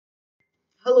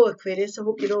Hello Aquarius, I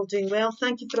hope you're all doing well.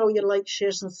 Thank you for all your likes,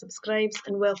 shares and subscribes,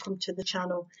 and welcome to the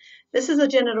channel. This is a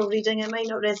general reading. It might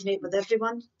not resonate with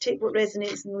everyone. Take what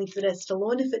resonates and leave the rest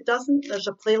alone. If it doesn't, there's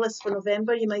a playlist for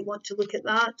November. You might want to look at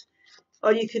that.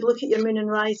 Or you could look at your moon and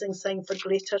rising sign for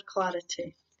greater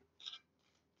clarity.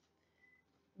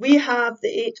 We have the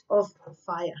Eight of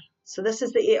Fire. So this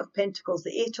is the Eight of Pentacles,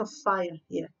 the Eight of Fire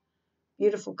here.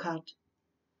 Beautiful card.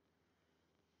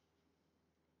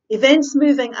 Events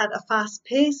moving at a fast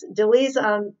pace, delays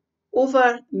are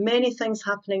over, many things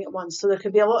happening at once. So there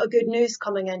could be a lot of good news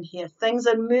coming in here. Things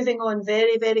are moving on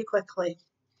very, very quickly.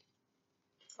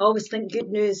 Always think good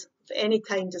news of any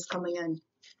kind is coming in.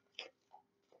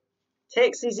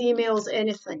 Texts, emails,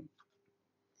 anything.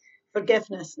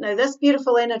 Forgiveness. Now this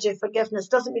beautiful energy of forgiveness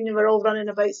doesn't mean we're all running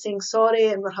about saying sorry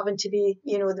and we're having to be,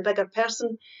 the bigger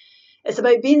person. It's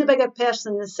about being the bigger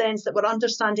person in the sense that we're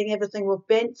understanding everything we've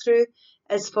been through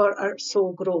is for our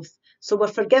soul growth. So we're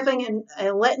forgiving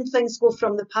and letting things go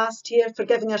from the past here,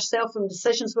 forgiving ourselves from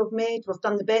decisions we've made. We've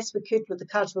done the best we could with the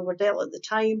cards we were dealt at the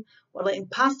time. We're letting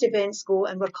past events go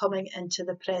and we're coming into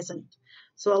the present.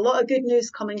 So a lot of good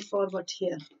news coming forward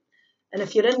here. And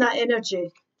if you're in that energy,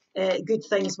 good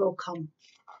things will come.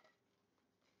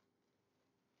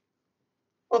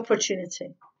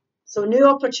 Opportunity. So new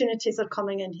opportunities are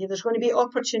coming in here. There's going to be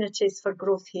opportunities for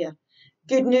growth here.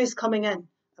 Good news coming in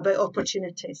about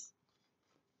opportunities.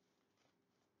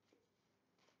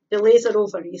 Delays are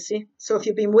over, you see. So if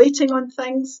you've been waiting on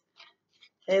things,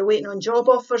 waiting on job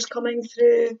offers coming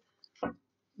through,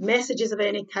 messages of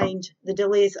any kind, the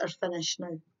delays are finished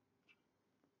now.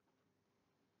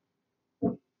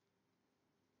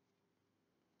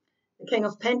 The King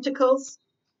of Pentacles,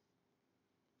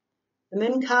 the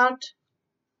Moon card,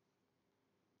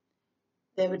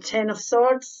 the Ten of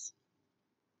Swords,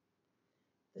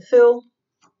 the Fool.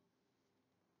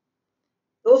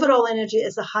 The overall energy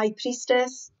is the High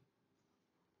Priestess,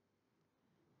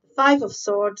 the Five of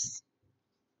Swords,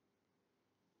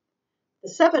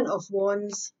 the Seven of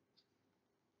Wands,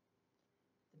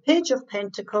 the Page of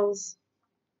Pentacles,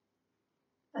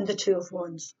 and the Two of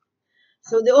Wands.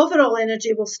 So the overall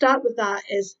energy, we'll start with that,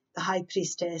 is the High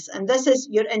Priestess. And this is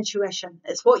your intuition.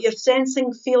 It's what you're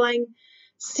sensing, feeling,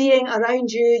 seeing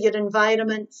around you, your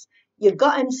environments, your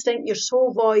gut instinct, your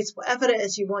soul voice, whatever it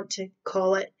is you want to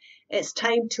call it. It's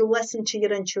time to listen to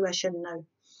your intuition now.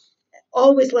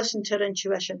 Always listen to your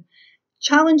intuition.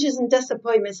 Challenges and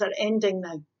disappointments are ending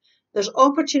now. There's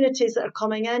opportunities that are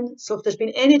coming in. So if there's been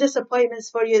any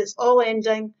disappointments for you, it's all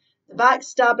ending. The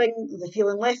backstabbing, the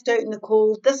feeling left out in the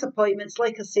cold, disappointments,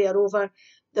 like I say, are over.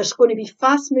 There's going to be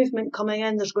fast movement coming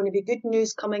in. There's going to be good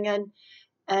news coming in.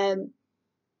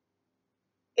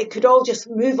 It could all just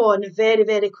move on very,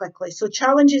 very quickly. So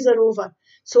challenges are over.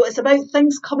 So it's about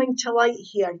things coming to light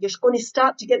here. You're going to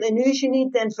start to get the news you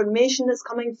need, the information that's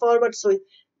coming forward. So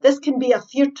this can be a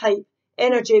fear type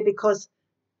energy because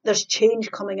there's change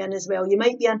coming in as well. You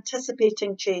might be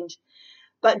anticipating change.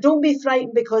 But don't be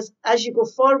frightened because as you go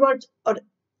forward, or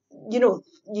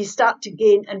you start to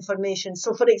gain information.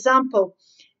 So for example,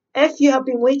 if you have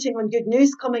been waiting on good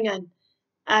news coming in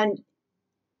and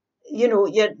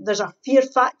there's a fear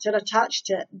factor attached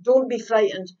to it, don't be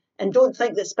frightened and don't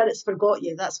think that Spirit's forgot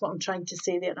you. That's what I'm trying to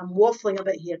say there. I'm waffling a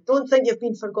bit here. Don't think you've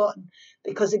been forgotten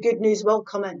because the good news will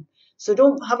come in. So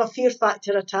don't have a fear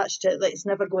factor attached to it that it's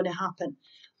never going to happen.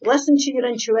 Listen to your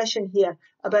intuition here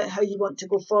about how you want to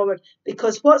go forward,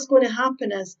 because what's going to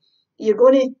happen is you're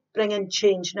going to bring in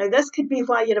change. Now, this could be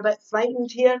why you're a bit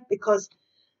frightened here, because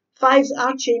fives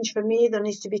are change for me. There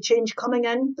needs to be change coming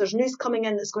in. There's news coming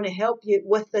in that's going to help you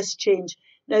with this change.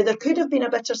 Now, there could have been a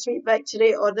bittersweet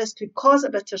victory, or this could cause a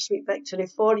bittersweet victory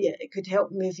for you. It could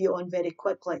help move you on very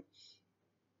quickly.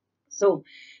 So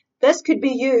this could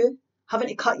be you having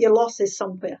to cut your losses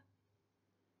somewhere.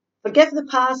 Forgive the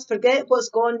past, forget what's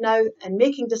gone now, and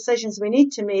making decisions we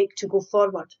need to make to go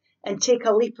forward and take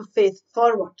a leap of faith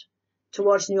forward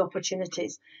towards new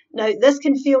opportunities. Now, this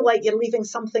can feel like you're leaving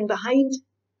something behind,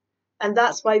 and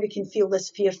that's why we can feel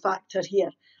this fear factor here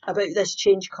about this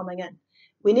change coming in.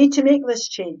 We need to make this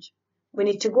change. We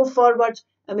need to go forward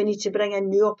and we need to bring in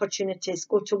new opportunities,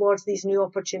 go towards these new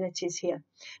opportunities here.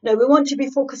 Now, we want to be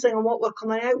focusing on what we're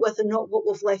coming out with and not what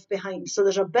we've left behind. So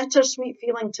there's a bittersweet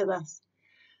feeling to this.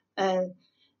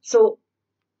 So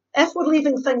if we're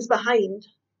leaving things behind,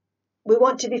 we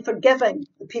want to be forgiving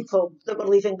the people that we're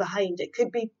leaving behind. It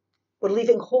could be we're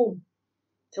leaving home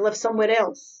to live somewhere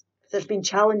else. If there's been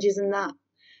challenges in that,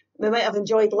 we might have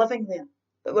enjoyed living there,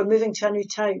 but we're moving to a new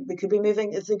town. We could be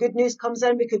moving, if the good news comes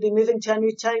in, we could be moving to a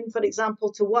new town, for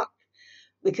example, to work.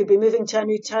 We could be moving to a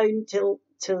new town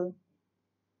to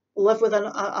live with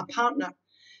a partner.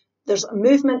 There's a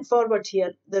movement forward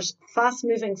here. There's fast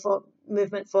movement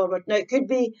forward. Now, it could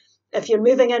be if you're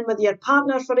moving in with your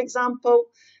partner, for example,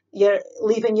 you're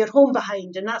leaving your home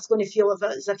behind, and that's going to feel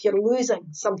as if you're losing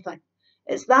something.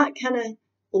 It's that kind of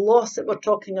loss that we're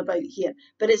talking about here,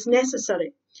 but it's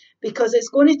necessary because it's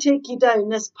going to take you down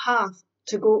this path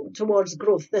to go towards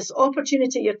growth. This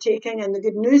opportunity you're taking and the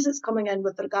good news that's coming in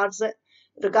with regards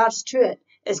to it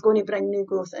is going to bring new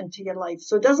growth into your life.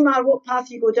 So it doesn't matter what path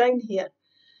you go down here.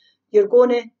 You're going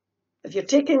to, if you're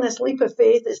taking this leap of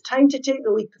faith, it's time to take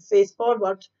the leap of faith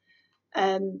forward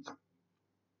and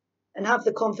have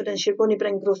the confidence you're going to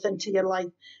bring growth into your life.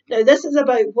 Now, this is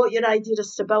about what your idea of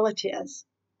stability is.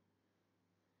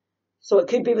 So it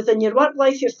could be within your work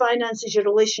life, your finances, your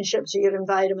relationships, or your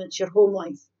environments, your home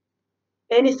life.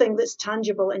 Anything that's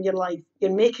tangible in your life.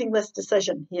 You're making this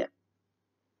decision here.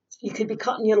 You could be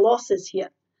cutting your losses here.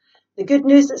 The good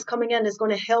news that's coming in is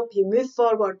going to help you move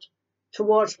forward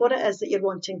towards what it is that you're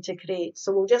wanting to create.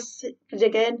 So we'll just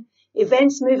dig in.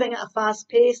 Events moving at a fast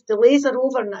pace. Delays are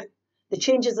over now. The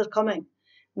changes are coming.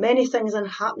 Many things are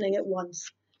happening at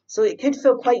once. So it could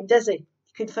feel quite dizzy.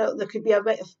 You could feel there could be a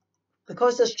bit of,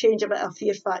 because there's change, a bit of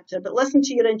fear factor. But listen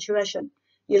to your intuition.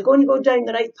 You're going to go down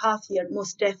the right path here,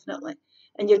 most definitely.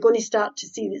 And you're going to start to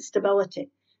see that stability.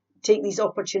 Take these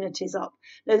opportunities up.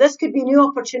 Now, this could be new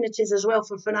opportunities as well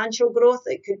for financial growth.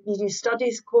 It could be new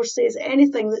studies, courses,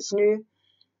 anything that's new.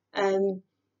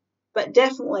 But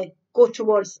definitely go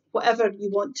towards whatever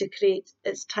you want to create.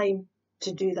 It's time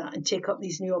to do that and take up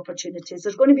these new opportunities.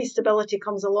 There's going to be stability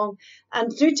comes along.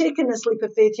 And through taking this leap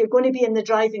of faith, you're going to be in the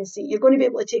driving seat. You're going to be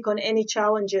able to take on any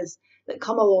challenges that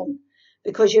come along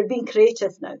because you're being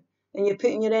creative now. And you're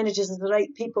putting your energies in the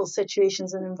right people,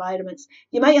 situations and environments.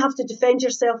 You might have to defend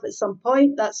yourself at some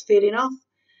point. That's fair enough.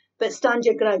 But stand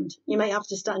your ground. You might have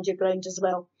to stand your ground as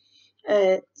well.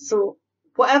 So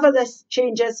whatever this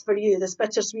change is for you, this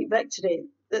bittersweet victory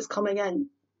that's coming in,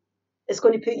 it's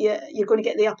going to put you, you're going to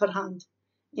get the upper hand.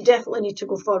 You definitely need to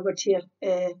go forward here,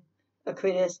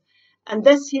 Aquarius. And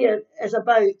this here is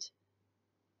about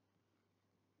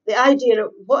the idea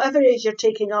of whatever it is you're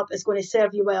taking up is going to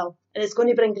serve you well. And it's going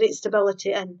to bring great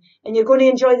stability in. And you're going to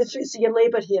enjoy the fruits of your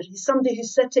labour here. He's somebody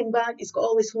who's sitting back. He's got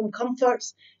all his home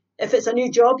comforts. If it's a new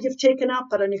job you've taken up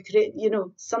or a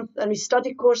new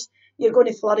study course, you're going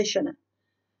to flourish in it.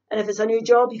 And if it's a new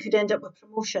job, you could end up with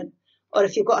promotion. Or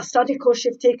if you've got a study course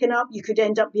you've taken up, you could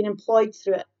end up being employed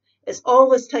through it. It's all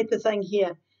this type of thing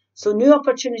here. So new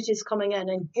opportunities coming in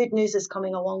and good news is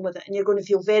coming along with it. And you're going to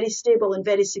feel very stable and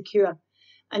very secure.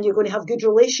 And you're going to have good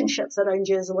relationships around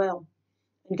you as well.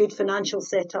 And good financial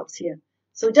setups here.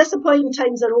 So disappointing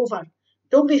times are over.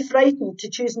 Don't be frightened to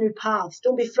choose new paths.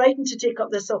 Don't be frightened to take up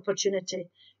this opportunity.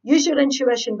 Use your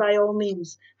intuition by all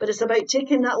means. But it's about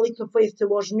taking that leap of faith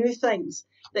towards new things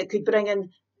that could bring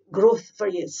in growth for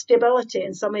you, stability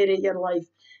in some area of your life.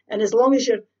 And as long as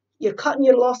you're cutting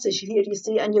your losses here, you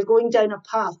see, and you're going down a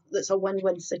path that's a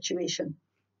win-win situation.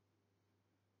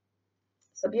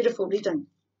 It's a beautiful reading.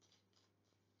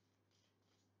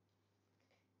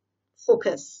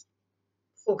 Focus.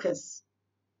 Focus.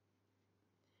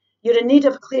 You're in need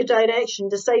of clear direction.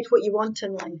 Decide what you want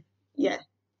in life. Yeah.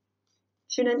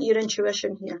 Tune into your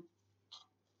intuition here.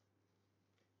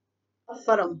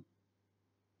 Affirm.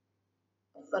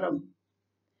 Affirm.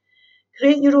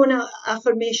 Create your own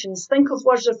affirmations. Think of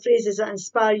words or phrases that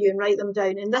inspire you and write them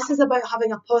down. And this is about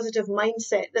having a positive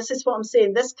mindset. This is what I'm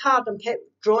saying. This card, I'm kept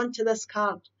drawn to this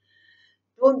card.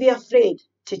 Don't be afraid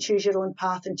to choose your own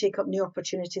path and take up new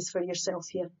opportunities for yourself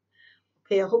here.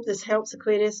 Okay, I hope this helps,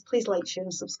 Aquarius. Please like, share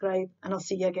and subscribe, and I'll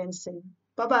see you again soon.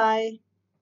 Bye-bye.